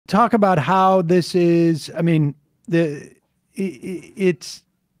talk about how this is, I mean, it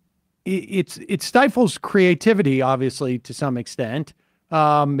stifles creativity, obviously, to some extent,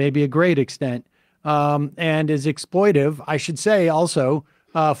 maybe a great extent, and is exploitive. I should say also,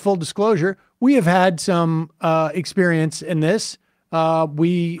 full disclosure, we have had some experience in this.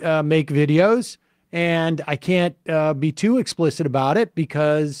 We make videos, and I can't be too explicit about it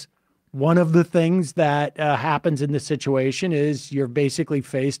because one of the things that happens in this situation is you're basically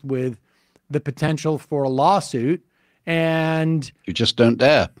faced with the potential for a lawsuit, and you just don't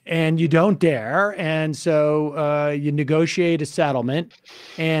dare. And you don't dare. And so you negotiate a settlement,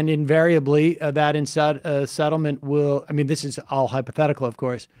 and invariably that settlement will, I mean, this is all hypothetical, of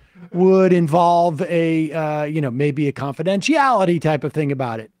course, would involve a, maybe a confidentiality type of thing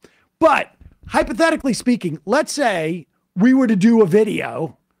about it. But hypothetically speaking, let's say we were to do a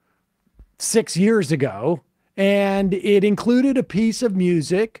video 6 years ago, and it included a piece of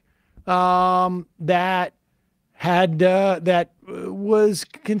music that was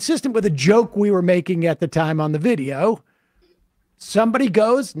consistent with a joke we were making at the time on the video. Somebody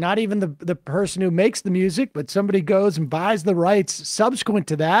goes, not even the person who makes the music, but somebody goes and buys the rights subsequent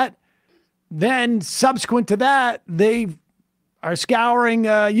to that. Then subsequent to that, they are scouring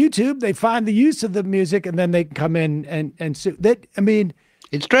YouTube. They find the use of the music, and then they come in and sue. That, I mean,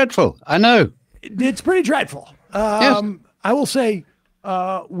 it's dreadful. I know. It's pretty dreadful. Yes. I will say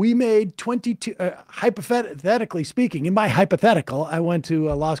we made 22, hypothetically speaking, in my hypothetical, I went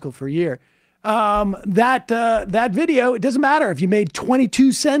to law school for a year. That video, it doesn't matter if you made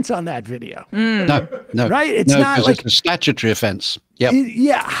 22 cents on that video. No, right? It's not like it's a statutory offense. Yep.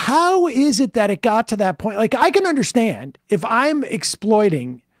 Yeah. How is it that it got to that point? Like, I can understand if I'm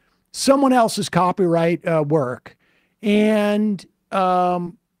exploiting someone else's copyright work, and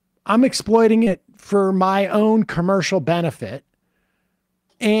I'm exploiting it for my own commercial benefit,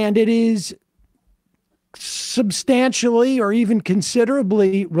 and it is substantially or even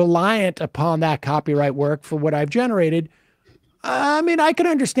considerably reliant upon that copyright work for what I've generated. I mean, I can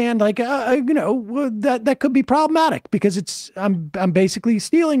understand, like, that could be problematic because I'm basically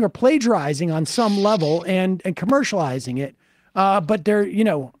stealing or plagiarizing on some level and commercializing it. But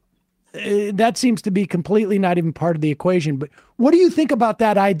that seems to be completely not even part of the equation. But what do you think about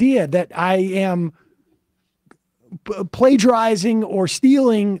that idea that I am plagiarizing or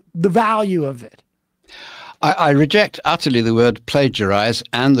stealing the value of it? I reject utterly the word plagiarize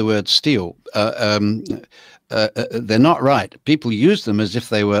and the word steal. They're not right. People use them as if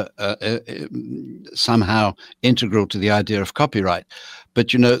they were somehow integral to the idea of copyright. But,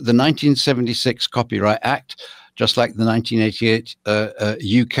 the 1976 Copyright Act, just like the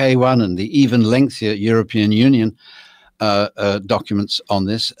 1988 UK one and the even lengthier European Union documents on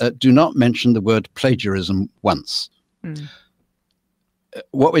this, do not mention the word plagiarism once.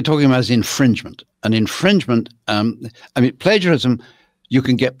 What we're talking about is infringement. An infringement, plagiarism, you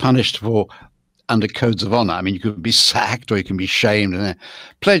can get punished for under codes of honor. I mean, you could be sacked or you can be shamed.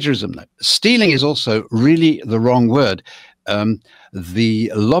 Plagiarism, no. Stealing is also really the wrong word.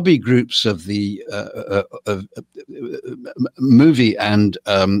 The lobby groups of the movie and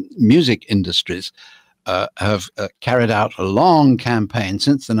music industries have carried out a long campaign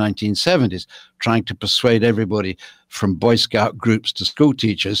since the 1970s trying to persuade everybody from Boy Scout groups to school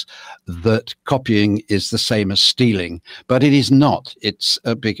teachers that copying is the same as stealing. But it is not. It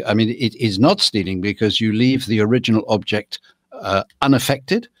is not stealing because you leave the original object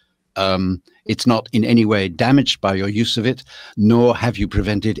unaffected. It's not in any way damaged by your use of it, nor have you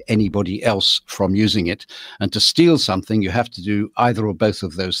prevented anybody else from using it. And to steal something, you have to do either or both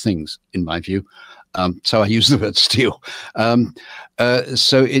of those things, in my view. So I use the word steal.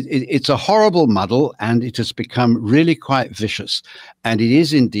 So it's a horrible muddle, and it has become really quite vicious. And it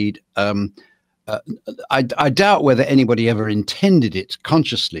is indeed, I doubt whether anybody ever intended it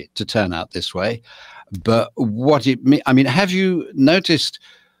consciously to turn out this way. But what it means, I mean, have you noticed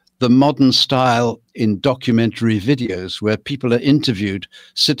the modern style in documentary videos where people are interviewed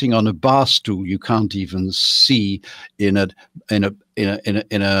sitting on a bar stool you can't even see in a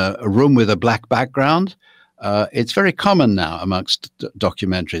room with a black background? It's very common now amongst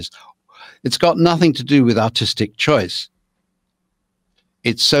documentaries. It's got nothing to do with artistic choice.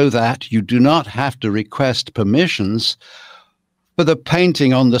 It's so that you do not have to request permissions for the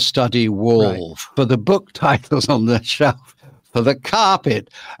painting on the study wall, right, for the book titles on the shelf, for the carpet,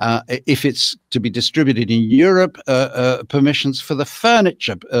 if it's to be distributed in Europe, permissions for the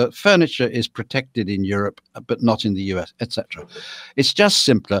furniture. Furniture is protected in Europe, but not in the US, etc. It's just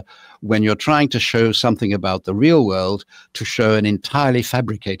simpler when you're trying to show something about the real world to show an entirely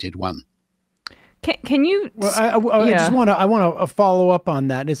fabricated one. Can you? Well, I just want to follow up on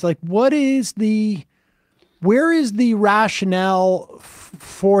that. It's like, where is the rationale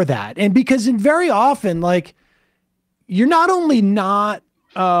for that? And because very often, like, you're not only not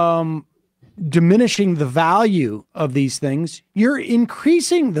diminishing the value of these things, you're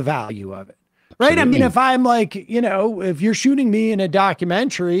increasing the value of it. Right. Absolutely. I mean, if I'm like, if you're shooting me in a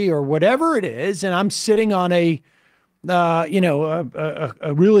documentary or whatever it is, and I'm sitting on a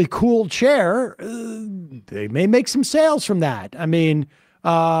really cool chair, they may make some sales from that. I mean,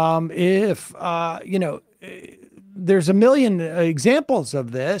 if, there's a million examples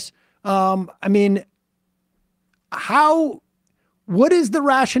of this. I mean, what is the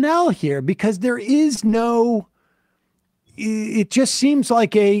rationale here? Because there is no, it just seems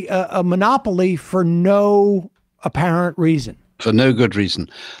like a monopoly for no apparent reason. For no good reason.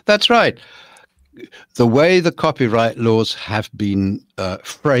 That's right. The way the copyright laws have been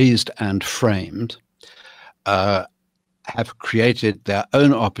phrased and framed have created their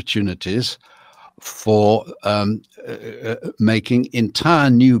own opportunities for making entire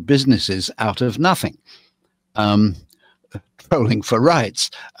new businesses out of nothing. Trolling for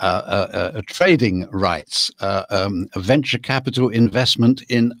rights, trading rights, venture capital investment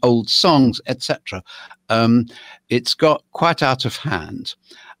in old songs, etc. It's got quite out of hand.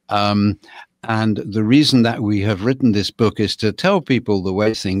 And the reason that we have written this book is to tell people the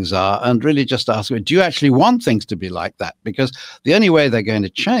way things are and really just ask, do you actually want things to be like that? Because the only way they're going to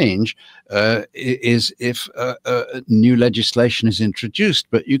change is if new legislation is introduced.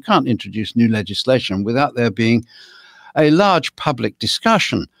 But you can't introduce new legislation without there being a large public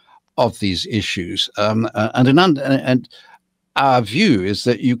discussion of these issues. And our view is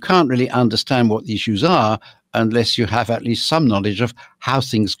that you can't really understand what the issues are unless you have at least some knowledge of how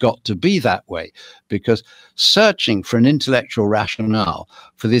things got to be that way. Because searching for an intellectual rationale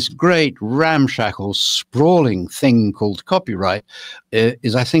for this great ramshackle, sprawling thing called copyright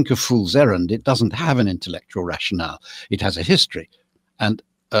is, I think, a fool's errand. It doesn't have an intellectual rationale. It has a history. And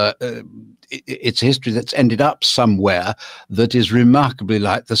it's a history that's ended up somewhere that is remarkably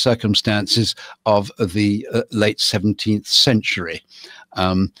like the circumstances of the late 17th century.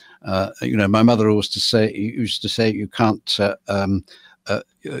 My mother used to say you can't turn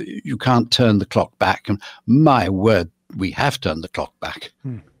the clock back, and my word, we have turned the clock back.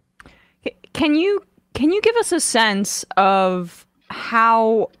 Can you give us a sense of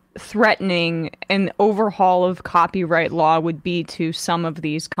how threatening an overhaul of copyright law would be to some of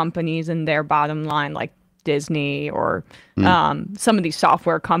these companies and their bottom line, like Disney or some of these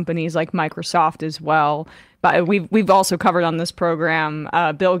software companies like Microsoft as well? But we've also covered on this program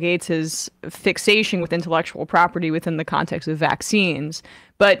Bill Gates's fixation with intellectual property within the context of vaccines.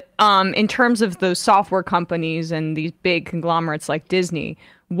 But in terms of those software companies and these big conglomerates like Disney,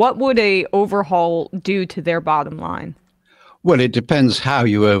 what would a overhaul do to their bottom line? Well, it depends how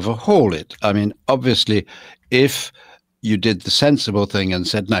you overhaul it. I mean, obviously, if you did the sensible thing and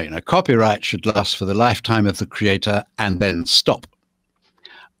said, no, copyright should last for the lifetime of the creator and then stop.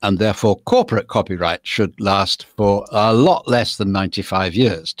 And therefore, corporate copyright should last for a lot less than 95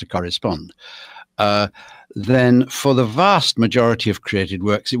 years to correspond. Then for the vast majority of created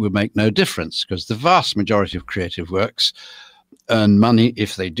works, it would make no difference, because the vast majority of creative works earn money,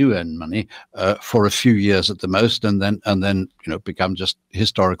 if they do earn money, for a few years at the most, and then become just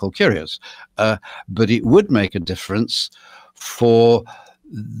historical curios. But it would make a difference for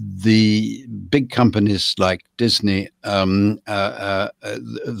the big companies like Disney that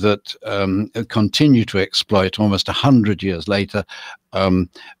continue to exploit almost 100 years later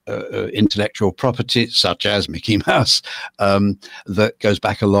intellectual property, such as Mickey Mouse, that goes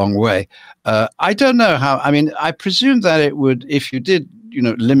back a long way. I don't know how. I mean, I presume that it would, if you did,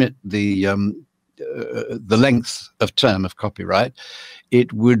 limit the length of term of copyright,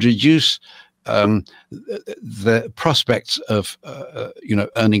 it would reduce the prospects of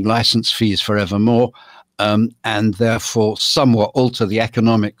earning license fees forevermore, and therefore somewhat alter the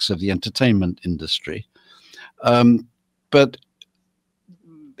economics of the entertainment industry. But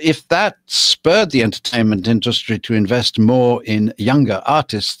if that spurred the entertainment industry to invest more in younger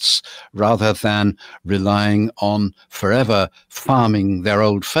artists rather than relying on forever farming their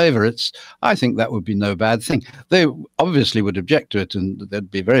old favorites, I think that would be no bad thing. They obviously would object to it, and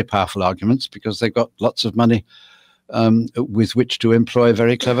there'd be very powerful arguments because they've got lots of money with which to employ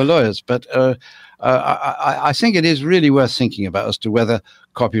very clever lawyers. But I think it is really worth thinking about as to whether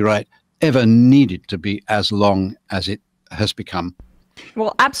copyright ever needed to be as long as it has become.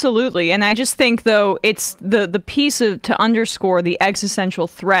 Well, absolutely. And I just think, though, it's the piece to underscore the existential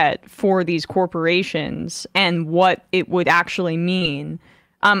threat for these corporations and what it would actually mean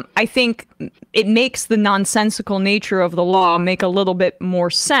I think it makes the nonsensical nature of the law make a little bit more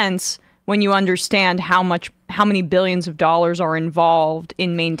sense when you understand how many billions of dollars are involved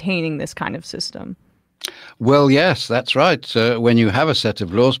in maintaining this kind of system. Well, yes, that's right. When you have a set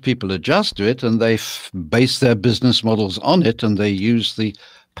of laws, people adjust to it and they base their business models on it, and they use the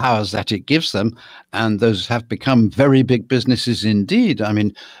powers that it gives them. And those have become very big businesses indeed. I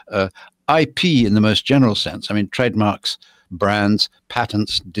mean, IP in the most general sense, I mean, trademarks, brands,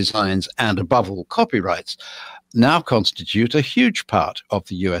 patents, designs, and above all, copyrights now constitute a huge part of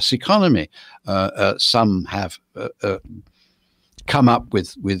the US economy. Some have come up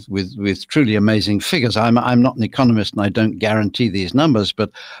with truly amazing figures. I'm not an economist and I don't guarantee these numbers, but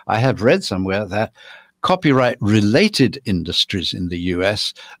I have read somewhere that copyright-related industries in the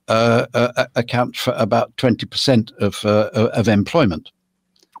US account for about 20% of employment.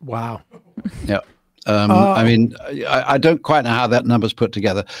 Wow. Yeah. I mean, I don't quite know how that number's put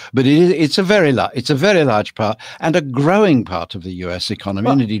together, but it's a very large part and a growing part of the US economy,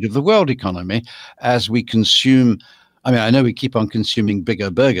 and indeed of the world economy, as we consume. I mean, I know we keep on consuming bigger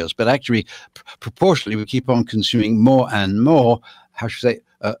burgers, but actually, proportionally, we keep on consuming more and more, how should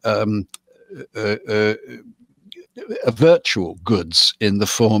I say, virtual goods in the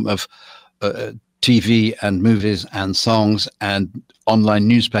form of TV and movies and songs and online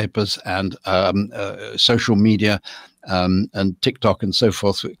newspapers and social media and TikTok and so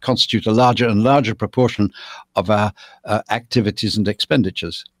forth constitute a larger and larger proportion of our activities and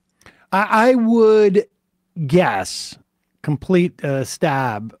expenditures. I would guess, complete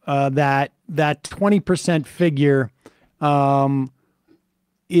stab, that 20% figure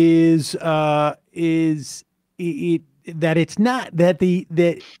is that it's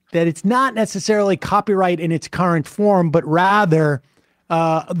not necessarily copyright in its current form, but rather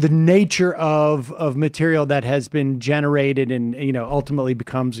the nature of material that has been generated and ultimately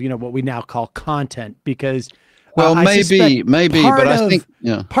becomes what we now call content. Because well, maybe, but I think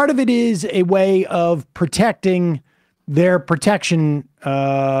part of it is a way of protecting their protection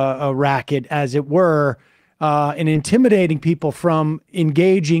racket, as it were, and intimidating people from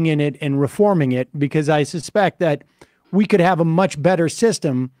engaging in it and reforming it. Because I suspect that we could have a much better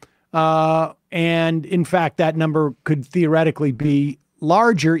system, and in fact, that number could theoretically be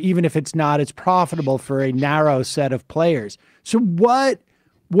larger, even if it's not as profitable for a narrow set of players. So what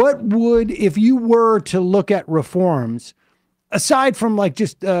would, if you were to look at reforms, aside from like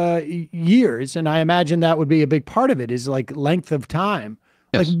just years, and I imagine that would be a big part of it, is like length of time.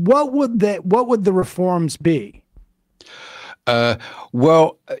 Yes. Like what would the reforms be?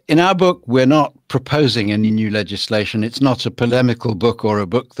 Well, in our book, we're not proposing any new legislation. It's not a polemical book or a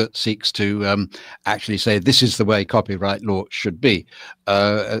book that seeks to actually say this is the way copyright law should be.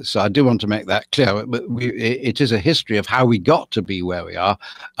 So I do want to make that clear. It is a history of how we got to be where we are,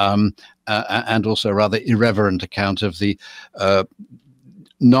 and also a rather irreverent account of the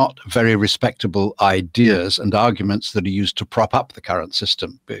not very respectable ideas and arguments that are used to prop up the current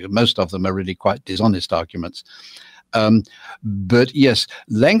system. Most of them are really quite dishonest arguments. But yes,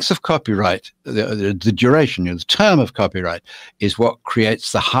 length of copyright, the duration, the term of copyright is what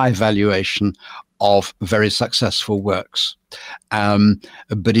creates the high valuation of very successful works.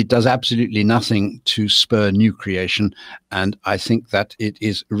 But it does absolutely nothing to spur new creation. And I think that it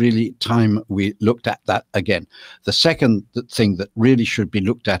is really time we looked at that again. The second thing that really should be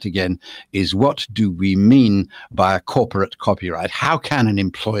looked at again is, what do we mean by a corporate copyright? How can an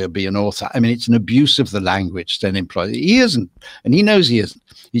employer be an author? I mean, it's an abuse of the language to an employer. He isn't, and he knows he isn't.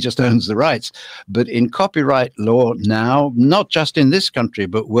 He just owns the rights. But in copyright law now, not just in this country,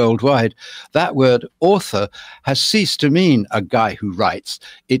 but worldwide, that word author has ceased to mean a guy who writes.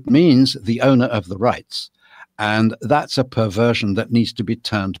 It means the owner of the rights. And that's a perversion that needs to be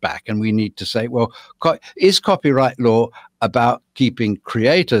turned back. And we need to say, well, is copyright law about keeping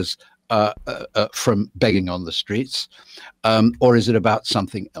creators from begging on the streets, or is it about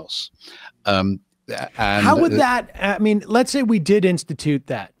something else? And how would that, I mean, let's say we did institute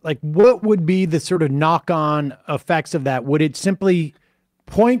that. Like, what would be the sort of knock-on effects of that? Would it simply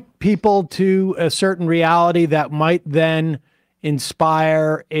point people to a certain reality that might then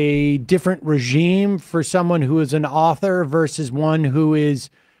inspire a different regime for someone who is an author versus one who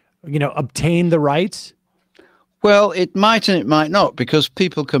is, obtained the rights? Well, it might and it might not, because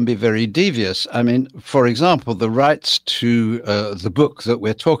people can be very devious. I mean, for example, the rights to the book that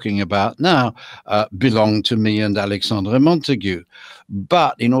we're talking about now belong to me and Alexandre Montagu.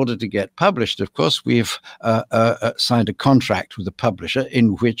 But in order to get published, of course, we've signed a contract with the publisher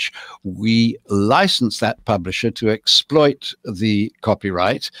in which we license that publisher to exploit the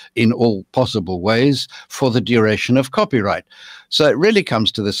copyright in all possible ways for the duration of copyright. So it really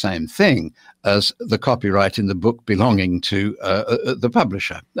comes to the same thing as the copyright in the book belonging to the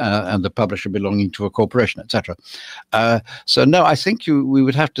publisher and the publisher belonging to a corporation, etc. So no, I think we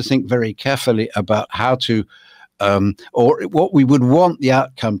would have to think very carefully about how to, or what we would want the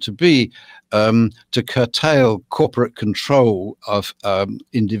outcome to be, to curtail corporate control of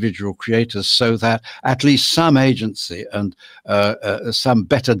individual creators, so that at least some agency and some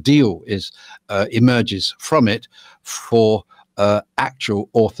better deal emerges from it for actual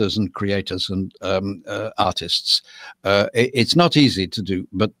authors and creators and artists. It's not easy to do,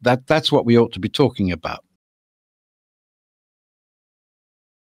 but that's what we ought to be talking about.